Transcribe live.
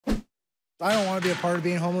I don't want to be a part of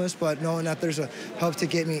being homeless, but knowing that there's a help to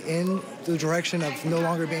get me in the direction of no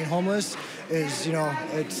longer being homeless is,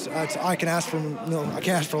 it's I can ask for I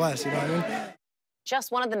can't ask for less. You know what I mean?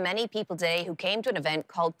 Just one of the many people today who came to an event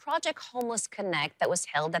called Project Homeless Connect that was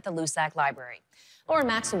held at the Loussac Library. Lauren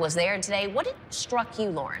Maxwell was there today. What struck you,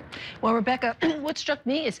 Lauren? Well, Rebecca, what struck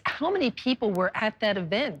me is how many people were at that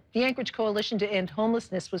event. The Anchorage Coalition to End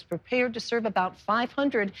Homelessness was prepared to serve about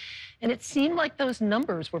 500, and it seemed like those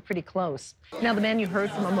numbers were pretty close. Now, the man you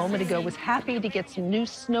heard from a moment ago was happy to get some new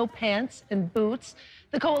snow pants and boots.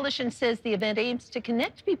 The coalition says the event aims to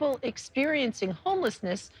connect people experiencing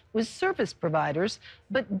homelessness with service providers,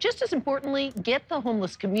 but just as importantly, get the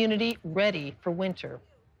homeless community ready for winter.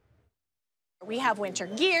 We have winter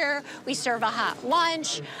gear, we serve a hot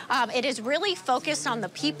lunch. It is really focused on the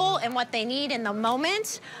people and what they need in the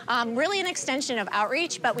moment. Really an extension of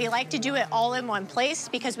outreach, but we like to do it all in one place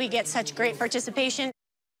because we get such great participation.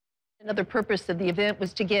 Another purpose of the event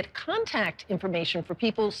was to get contact information for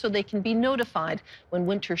people so they can be notified when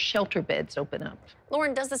winter shelter beds open up.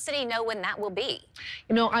 Lauren, does the city know when that will be?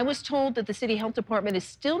 I was told that the City Health Department is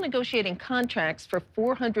still negotiating contracts for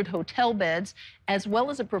 400 hotel beds, as well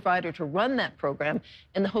as a provider to run that program.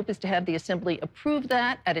 And the hope is to have the Assembly approve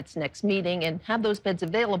that at its next meeting and have those beds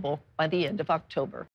available by the end of October.